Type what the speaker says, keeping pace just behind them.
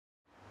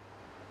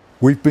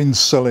We've been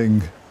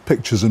selling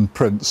pictures and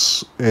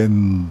prints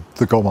in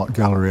the Goldmark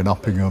Gallery in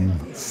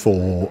Uppingham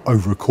for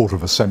over a quarter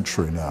of a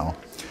century now.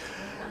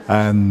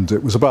 And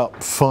it was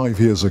about 5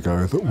 years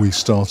ago that we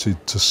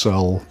started to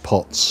sell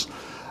pots,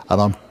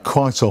 and I'm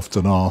quite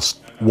often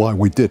asked why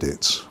we did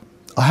it.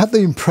 I had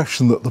the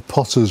impression that the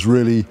potters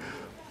really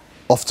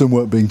often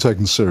weren't being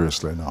taken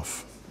seriously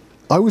enough.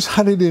 I always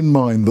had it in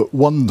mind that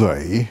one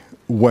day,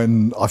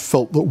 when I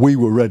felt that we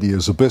were ready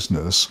as a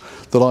business,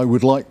 that I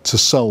would like to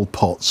sell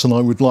pots, and I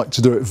would like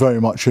to do it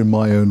very much in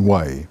my own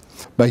way,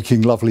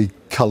 making lovely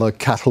colour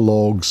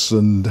catalogues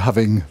and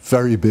having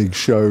very big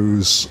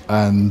shows,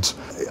 and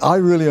I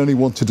really only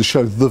wanted to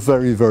show the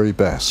very, very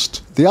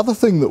best. The other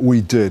thing that we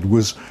did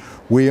was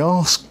we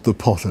asked the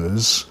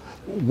potters,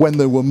 when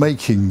they were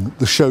making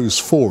the shows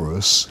for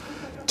us,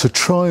 to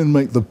try and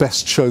make the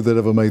best show they'd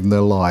ever made in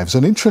their lives.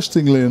 And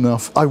interestingly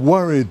enough, I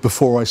worried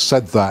before I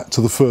said that to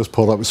the first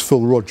pot. It was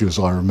Phil Rogers,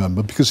 I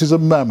remember, because he's a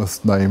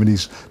mammoth name and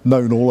he's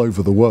known all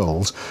over the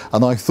world.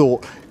 And I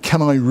thought,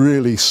 can I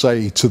really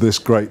say to this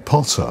great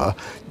potter,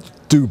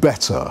 do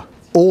better?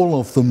 All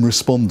of them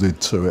responded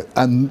to it,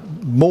 and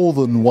more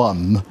than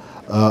one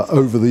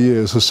over the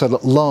years has said,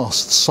 at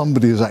last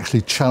somebody has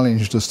actually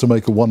challenged us to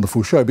make a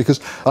wonderful show. Because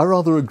I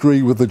rather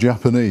agree with the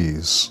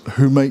Japanese,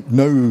 who make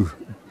no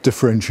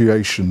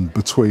differentiation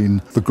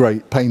between the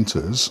great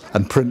painters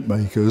and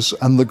printmakers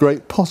and the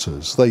great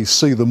potters. They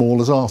see them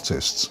all as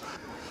artists.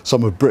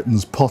 Some of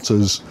Britain's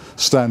potters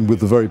stand with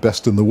the very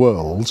best in the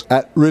world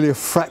at really a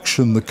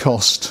fraction the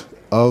cost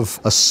of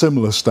a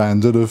similar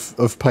standard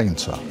of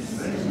painter.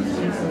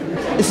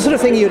 It's the sort of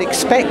thing you'd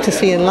expect to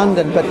see in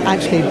London but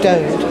actually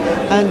don't,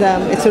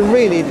 and it's a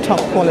really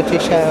top quality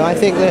show. I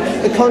think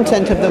the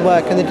content of the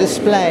work and the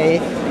display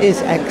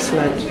is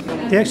excellent.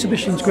 The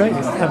exhibition's great.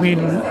 I mean,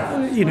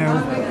 you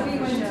know,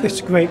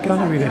 it's a great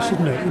gallery, this,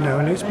 isn't it? You know,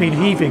 and it's been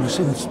heaving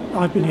since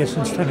I've been here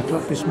since 10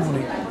 o'clock this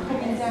morning.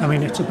 I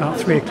mean, it's about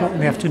 3 o'clock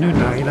in the afternoon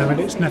now, you know, and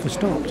it's never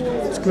stopped.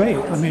 It's great.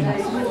 I mean,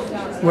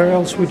 where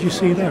else would you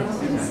see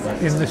that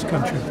in this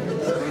country?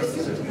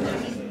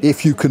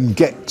 If you can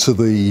get to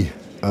the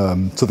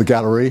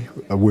gallery,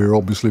 we're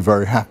obviously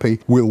very happy.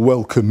 We'll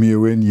welcome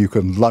you in. You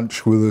can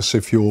lunch with us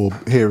if you're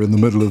here in the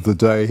middle of the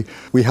day.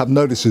 We have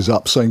notices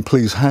up saying,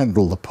 please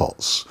handle the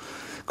pots,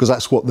 because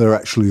that's what they're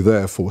actually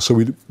there for. So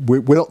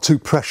we're not too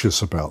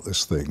precious about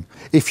this thing.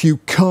 If you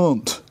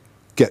can't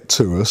get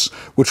to us,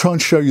 we'll try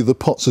and show you the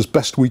pots as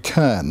best we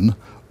can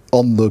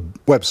on the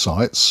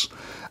websites,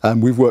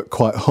 and we've worked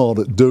quite hard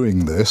at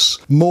doing this.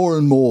 More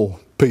and more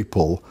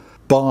people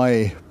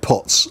buy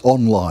pots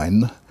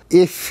online.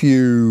 If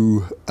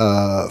you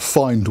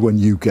find when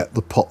you get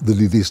the pot that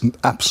it isn't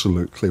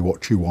absolutely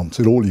what you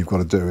wanted, all you've got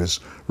to do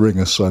is ring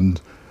us and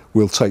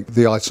we'll take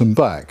the item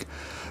back.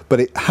 But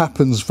it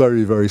happens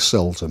very, very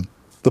seldom.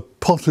 The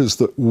potters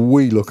that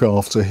we look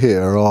after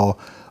here are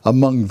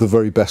among the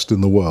very best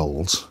in the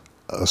world.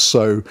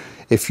 So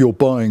if you're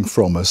buying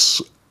from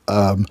us,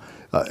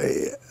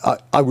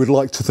 I would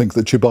like to think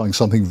that you're buying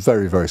something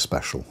very, very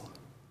special.